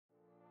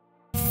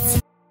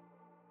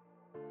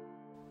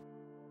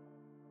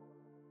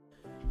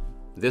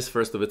This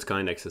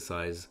first-of-its-kind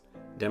exercise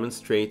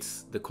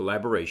demonstrates the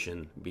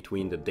collaboration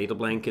between the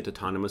DataBlanket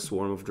autonomous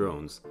swarm of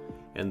drones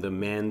and the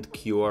manned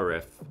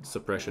QRF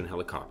suppression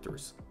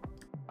helicopters.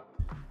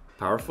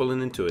 Powerful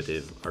and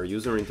intuitive, our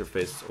user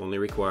interface only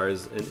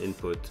requires an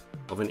input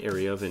of an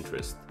area of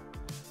interest.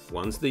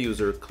 Once the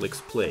user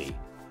clicks play,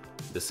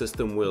 the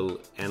system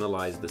will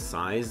analyze the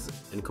size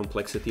and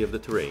complexity of the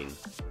terrain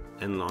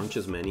and launch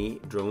as many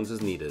drones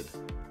as needed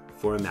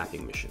for a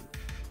mapping mission.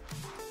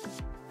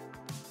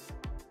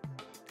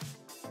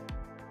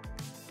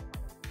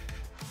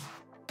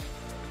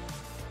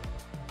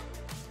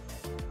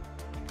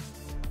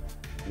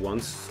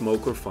 Once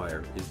smoke or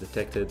fire is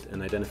detected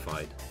and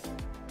identified,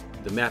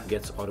 the map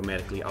gets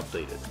automatically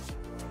updated.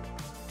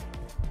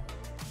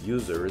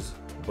 Users,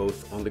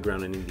 both on the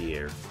ground and in the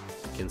air,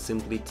 can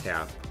simply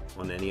tap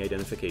on any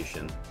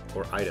identification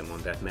or item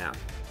on that map,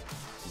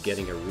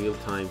 getting a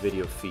real-time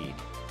video feed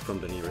from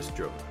the nearest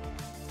drone.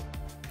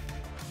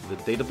 The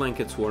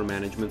DataBlanket Swarm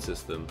Management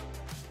System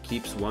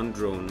keeps one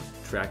drone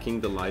tracking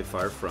the live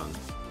fire front,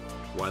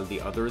 while the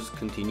others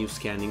continue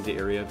scanning the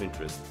area of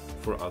interest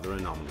for other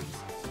anomalies.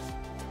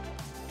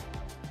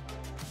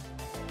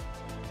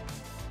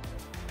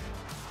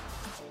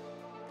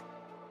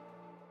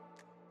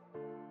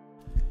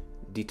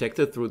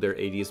 Detected through their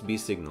ADS-B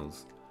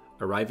signals,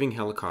 arriving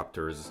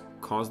helicopters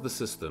cause the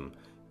system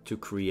to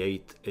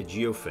create a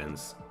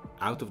geofence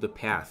out of the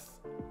path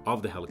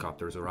of the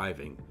helicopters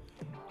arriving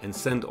and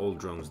send all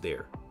drones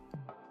there.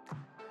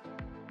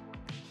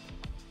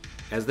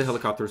 As the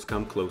helicopters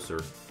come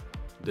closer,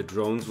 the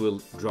drones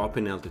will drop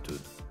in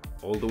altitude,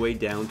 all the way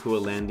down to a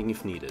landing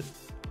if needed,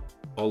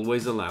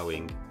 always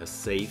allowing a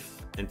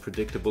safe and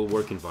predictable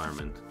work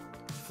environment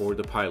for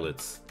the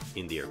pilots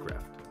in the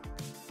aircraft.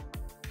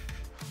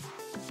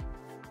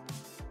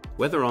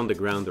 Whether on the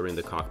ground or in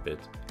the cockpit,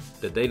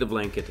 the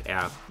DataBlanket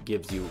app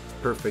gives you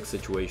perfect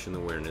situation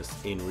awareness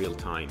in real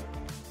time,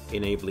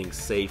 enabling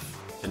safe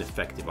and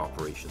effective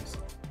operations.